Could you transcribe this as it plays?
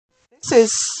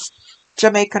This is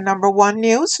Jamaica #1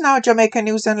 news. Now Jamaica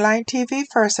News Online TV,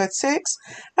 first at 6.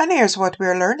 And here's what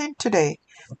we're learning today.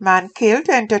 Man killed,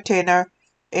 entertainer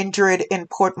injured in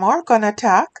Portmore, gun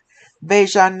attack.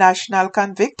 Bajan national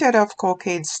convicted of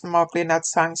cocaine smuggling at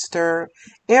Sangster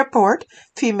Airport.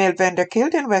 Female vendor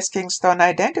killed in West Kingston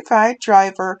identified.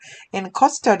 Driver in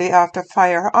custody after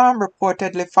firearm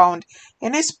reportedly found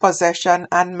in his possession.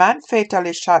 And man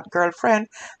fatally shot girlfriend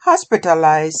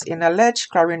hospitalized in alleged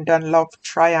Clarendon love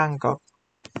triangle.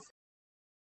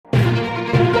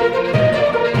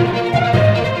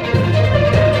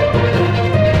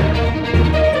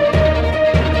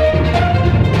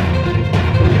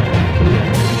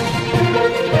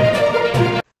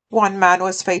 One man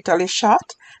was fatally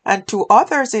shot and two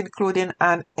others, including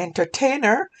an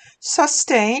entertainer,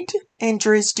 sustained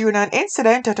injuries during an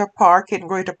incident at a park in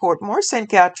Greater Portmore, St.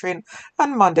 Catherine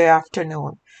on Monday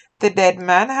afternoon. The dead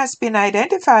man has been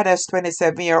identified as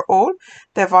 27-year-old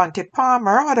Devonte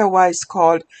Palmer, otherwise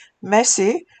called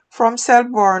Messi, from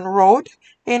Selborne Road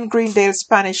in Greendale,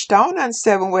 Spanish Town, and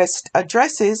 7 West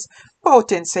addresses,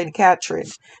 both in St. Catherine.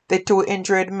 The two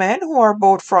injured men, who are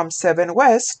both from 7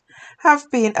 West, have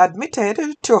been admitted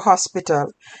to hospital.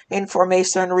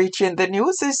 Information reaching the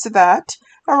news is that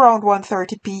around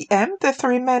 1:30 p.m. the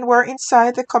three men were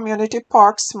inside the community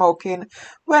park smoking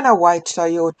when a white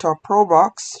Toyota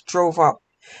Probox drove up.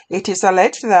 It is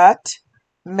alleged that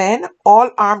men, all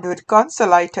armed with guns,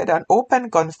 lighted and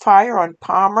opened gunfire on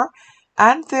Palmer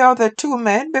and the other two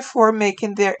men before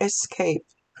making their escape.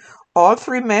 All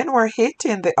three men were hit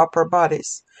in the upper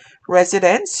bodies.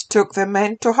 Residents took the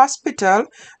men to hospital,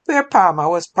 where Palmer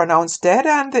was pronounced dead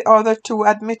and the other two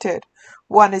admitted.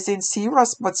 One is in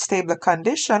serious but stable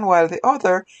condition, while the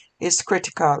other is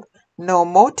critical. No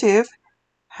motive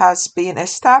has been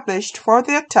established for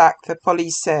the attack, the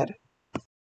police said.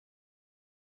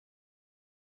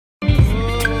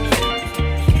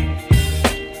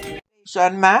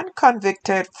 Asian man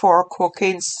convicted for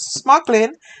cocaine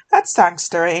smuggling at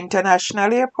Sangster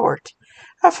International Airport.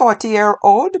 A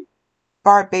 40-year-old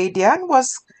Barbadian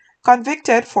was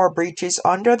convicted for breaches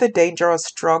under the Dangerous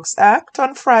Drugs Act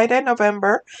on Friday,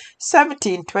 November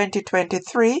 17,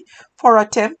 2023, for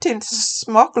attempting to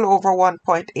smuggle over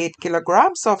 1.8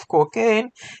 kilograms of cocaine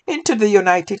into the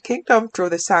United Kingdom through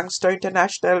the Sangster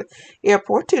International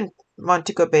Airport in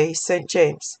Montego Bay, St.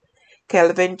 James.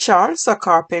 Kelvin Charles, a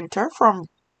carpenter from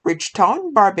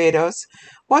Bridgetown, Barbados,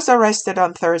 was arrested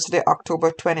on Thursday,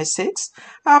 October 26,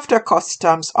 after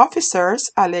customs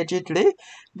officers allegedly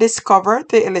discovered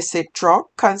the illicit drug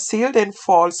concealed in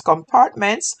false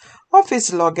compartments of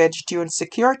his luggage during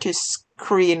security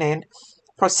screening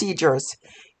procedures.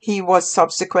 He was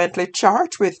subsequently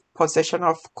charged with possession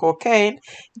of cocaine,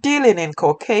 dealing in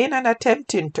cocaine, and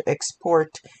attempting to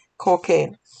export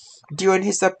cocaine. During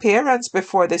his appearance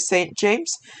before the St.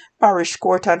 James Parish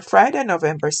Court on Friday,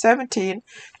 November 17,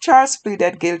 Charles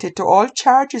pleaded guilty to all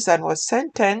charges and was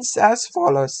sentenced as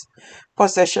follows: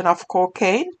 possession of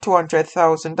cocaine,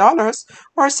 $200,000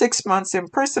 or 6 months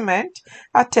imprisonment;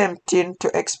 attempting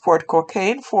to export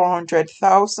cocaine,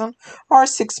 $400,000 or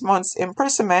 6 months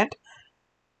imprisonment;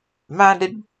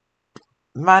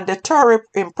 mandatory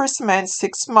imprisonment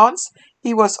 6 months.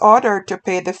 He was ordered to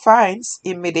pay the fines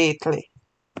immediately.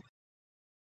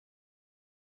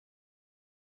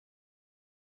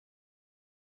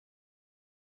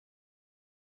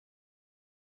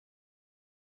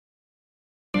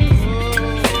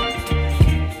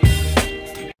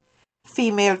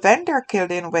 Female vendor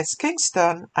killed in West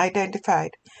Kingston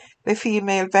identified. The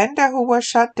female vendor, who was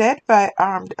shot dead by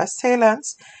armed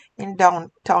assailants in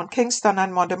downtown Kingston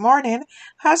on Monday morning,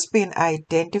 has been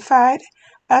identified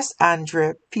as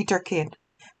Andrea Peterkin.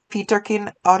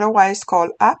 Peterkin, otherwise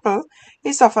called Apple,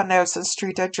 is of a Nelson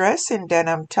Street address in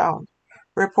Denham Town.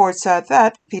 Reports are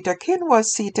that Peterkin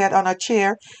was seated on a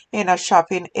chair in a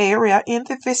shopping area in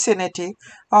the vicinity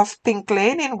of Pink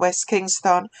Lane in West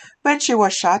Kingston when she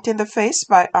was shot in the face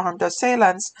by armed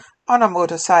assailants on a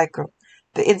motorcycle.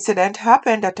 The incident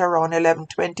happened at around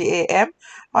 11:20 a.m.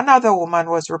 Another woman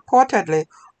was reportedly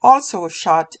also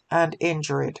shot and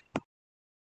injured.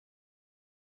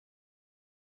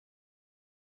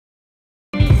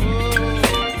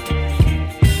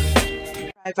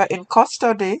 Driver in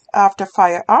custody after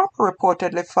firearm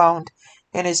reportedly found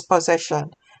in his possession.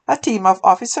 A team of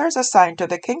officers assigned to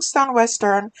the Kingston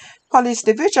Western Police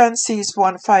Division seized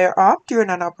one firearm during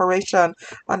an operation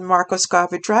on Marcus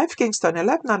Garvey Drive, Kingston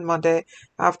 11 on Monday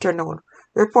afternoon.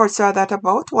 Reports are that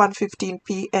about 1:15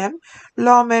 p.m.,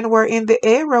 lawmen were in the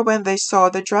area when they saw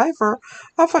the driver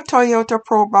of a Toyota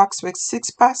Probox with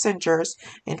 6 passengers,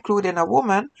 including a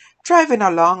woman, driving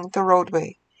along the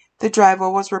roadway. The driver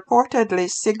was reportedly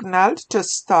signaled to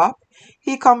stop.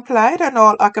 He complied and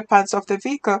all occupants of the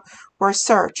vehicle were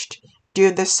searched.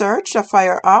 During the search, a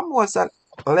firearm was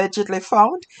allegedly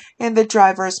found in the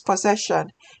driver's possession.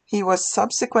 He was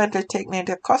subsequently taken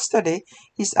into custody.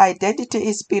 His identity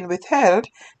is being withheld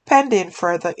pending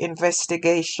further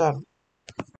investigation.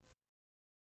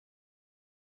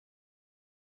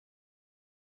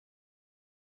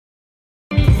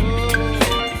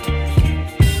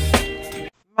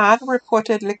 Man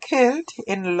reportedly killed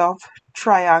in love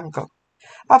triangle.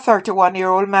 A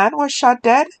 31-year-old man was shot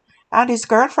dead and his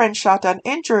girlfriend shot and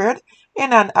injured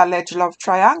in an alleged love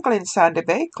triangle in Sandy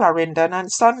Bay, Clarendon on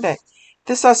Sunday.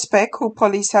 The suspect, who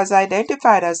police has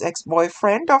identified as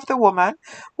ex-boyfriend of the woman,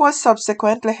 was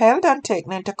subsequently held and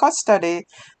taken into custody,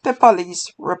 the police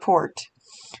report.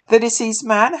 The deceased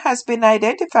man has been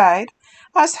identified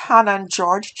as Hanan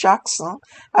George Jackson,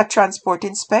 a transport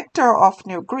inspector of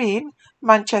New Green,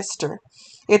 Manchester.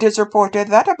 It is reported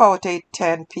that about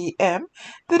 8:10 p.m.,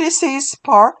 the deceased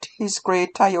parked his grey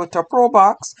Toyota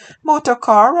Probox motor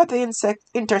car at the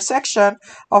intersection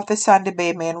of the Sandy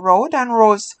Bay Main Road and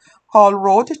Rose Hall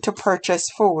Road to purchase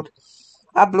food.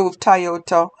 A blue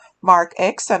Toyota Mark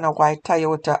X and a white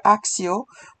Toyota Axio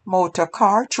motor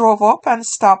car drove up and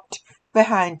stopped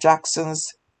behind Jackson's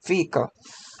vehicle.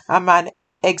 A man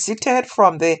exited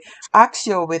from the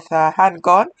Axio with a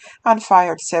handgun and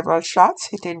fired several shots,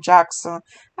 hitting Jackson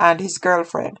and his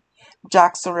girlfriend.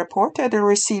 Jackson reportedly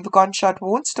received gunshot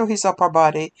wounds to his upper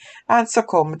body and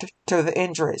succumbed to the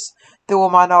injuries. The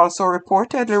woman also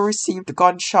reportedly received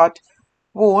gunshot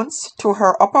wounds to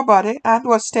her upper body and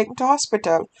was taken to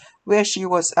hospital, where she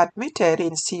was admitted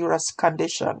in serious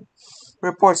condition.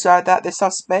 Reports are that the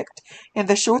suspect in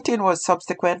the shooting was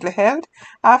subsequently held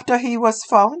after he was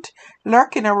found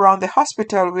lurking around the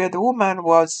hospital where the woman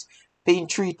was being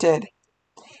treated.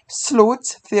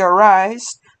 Sleuths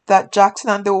theorized that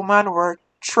Jackson and the woman were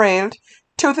trailed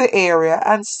to the area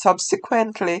and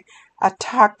subsequently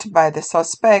attacked by the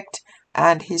suspect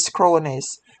and his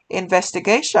cronies.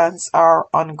 Investigations are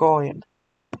ongoing.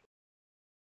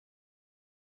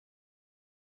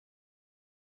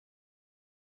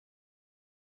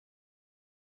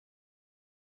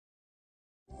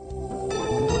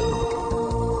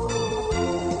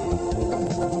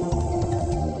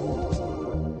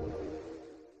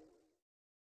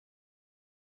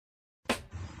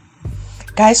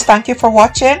 Guys, thank you for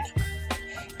watching.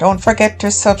 Don't forget to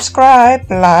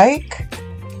subscribe, like,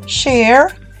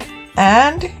 share,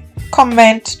 and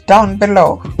comment down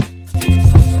below.